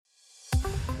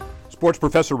Sports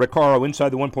Professor Rick Horrow inside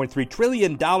the $1.3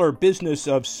 trillion business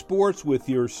of sports with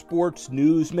your Sports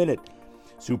News Minute.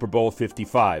 Super Bowl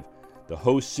 55. The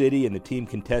host city and the team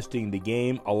contesting the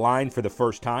game aligned for the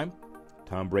first time.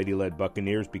 Tom Brady-led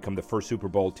Buccaneers become the first Super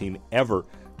Bowl team ever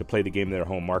to play the game in their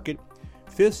home market.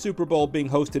 Fifth Super Bowl being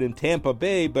hosted in Tampa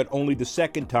Bay, but only the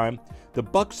second time the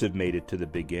Bucs have made it to the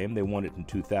big game. They won it in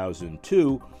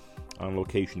 2002. On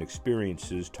Location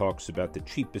Experiences talks about the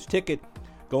cheapest ticket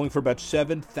going for about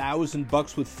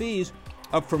 $7,000 with fees,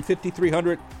 up from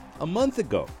 $5,300 a month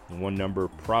ago. And one number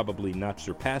probably not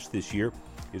surpassed this year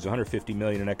is $150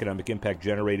 million in economic impact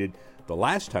generated the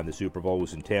last time the Super Bowl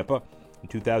was in Tampa in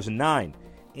 2009.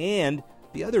 And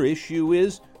the other issue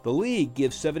is the league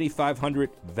gives 7,500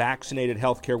 vaccinated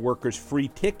healthcare workers free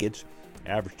tickets,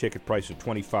 average ticket price of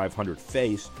 $2,500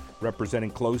 face,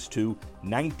 representing close to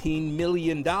 $19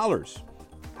 million.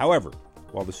 However,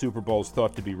 while the Super Bowl is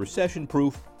thought to be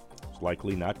recession-proof, it's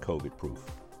likely not COVID-proof.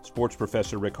 Sports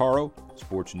Professor Rick Horrow,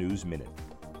 Sports News Minute.